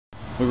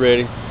We're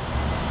ready.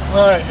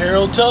 All right,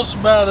 Harold, tell us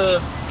about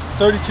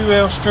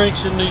 32-ounce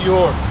drinks in New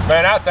York.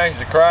 Man, I think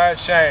it's a crying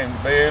shame,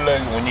 Bill,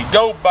 when you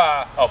go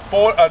buy a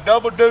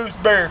double deuce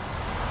beer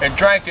and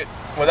drink it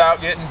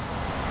without getting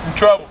in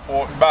trouble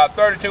for it, and buy a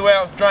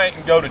 32-ounce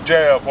drink and go to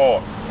jail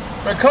for it.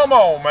 Man, come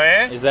on,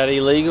 man. Is that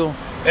illegal?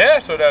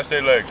 Yeah, so that's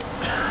illegal.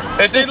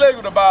 It's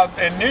illegal to buy,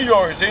 in New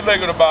York, it's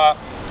illegal to buy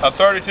a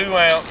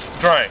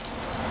 32-ounce drink.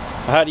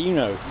 How do you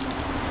know?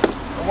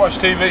 I watch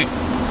TV.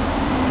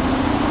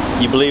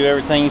 You believe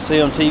everything you see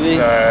on TV?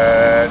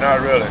 Not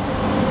really.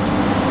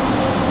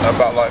 I'm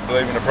about like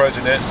believing the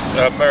president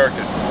of America.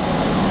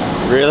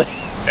 Really?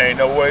 Ain't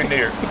no way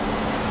near.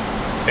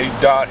 He's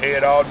dot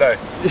head all day.